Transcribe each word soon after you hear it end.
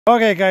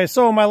Okay guys,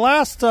 so my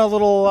last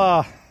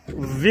little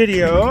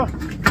video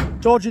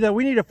told you that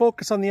we need to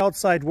focus on the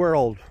outside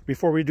world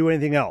before we do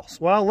anything else.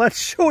 Well, let's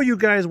show you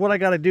guys what I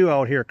got to do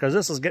out here, because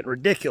this is getting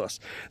ridiculous.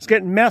 It's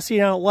getting messy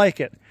and I don't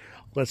like it.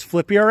 Let's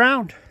flip you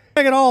around.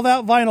 I got all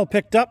that vinyl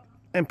picked up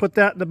and put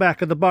that in the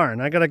back of the barn.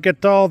 I got to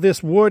get all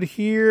this wood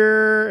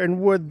here and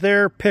wood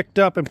there picked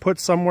up and put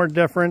somewhere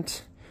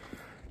different.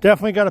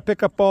 Definitely got to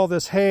pick up all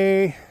this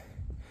hay.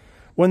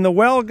 When the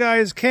well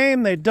guys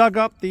came, they dug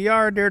up the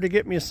yard there to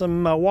get me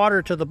some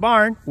water to the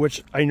barn,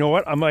 which I know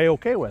what I'm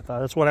okay with.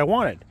 That's what I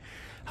wanted.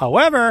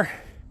 However,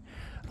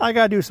 I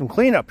got to do some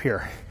cleanup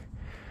here.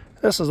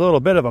 This is a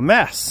little bit of a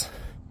mess.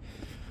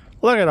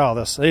 Look at all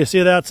this. You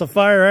see that's a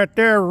fire right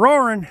there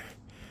roaring.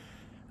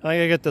 I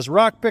got to get this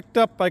rock picked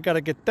up. I got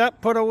to get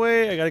that put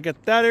away. I got to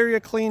get that area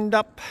cleaned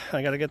up.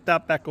 I got to get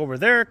that back over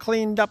there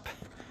cleaned up.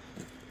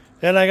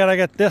 Then I got to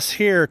get this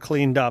here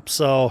cleaned up.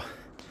 So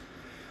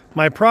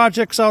my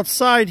projects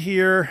outside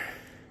here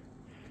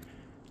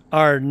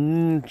are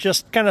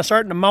just kind of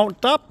starting to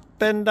mount up,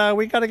 and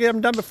we got to get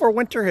them done before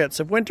winter hits.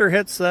 If winter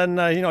hits, then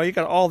you know, you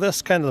got all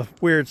this kind of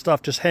weird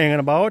stuff just hanging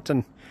about,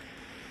 and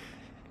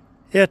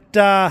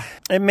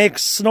it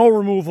makes snow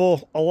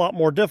removal a lot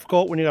more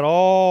difficult when you got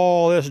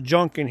all this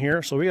junk in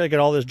here. So we got to get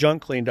all this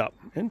junk cleaned up,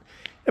 and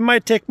it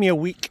might take me a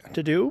week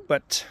to do,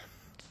 but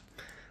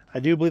I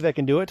do believe I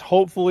can do it.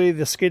 Hopefully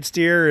the skid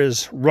steer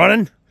is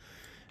running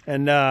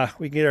and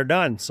we can get her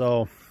done.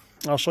 So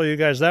I'll show you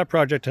guys that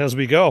project as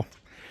we go.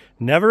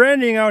 Never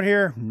ending out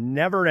here,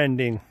 never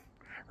ending.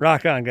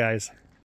 Rock on, guys.